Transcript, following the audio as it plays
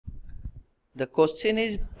The question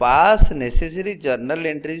is pass necessary journal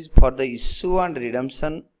entries for the issue and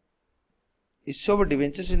redemption issue of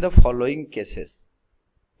debentures in the following cases.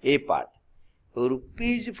 A part.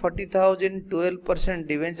 Rupees 40,000 12%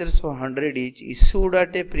 debentures of 100 each issued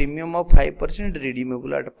at a premium of 5%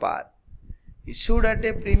 redeemable at par. Issued at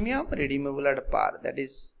a premium, redeemable at par. That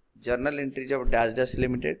is journal entries of dash dash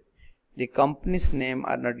limited. The company's name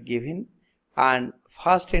are not given, and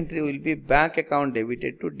first entry will be bank account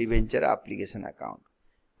debited to debenture application account.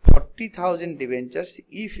 40,000 debentures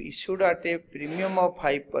if issued at a premium of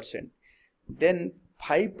 5%, then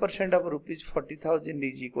 5% of rupees 40,000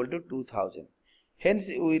 is equal to 2,000. Hence,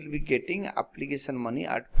 we will be getting application money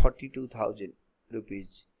at 42,000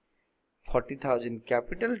 rupees. 40,000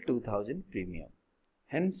 capital, 2,000 premium.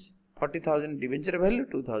 Hence, 40,000 debenture value,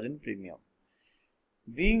 2,000 premium.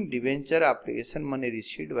 Being debenture application money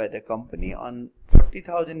received by the company on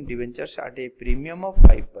 40,000 debentures at a premium of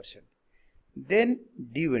 5%. Then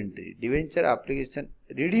due entry, debenture application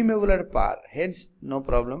redeemable at par. Hence, no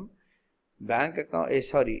problem. Bank account,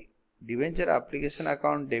 debenture application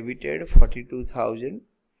account debited 42,000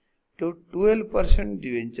 to 12%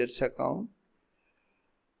 debentures account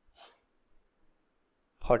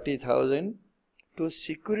 40,000 to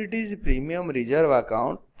securities premium reserve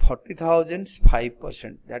account 40,000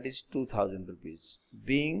 5%, that is 2,000 rupees.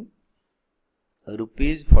 Being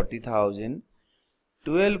rupees 40,000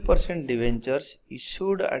 12% debentures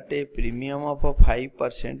issued at a premium of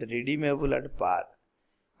 5% redeemable at par,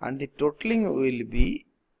 and the totaling will be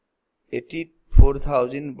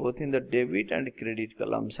 84,000 both in the debit and credit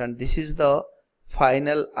columns, and this is the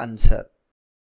final answer.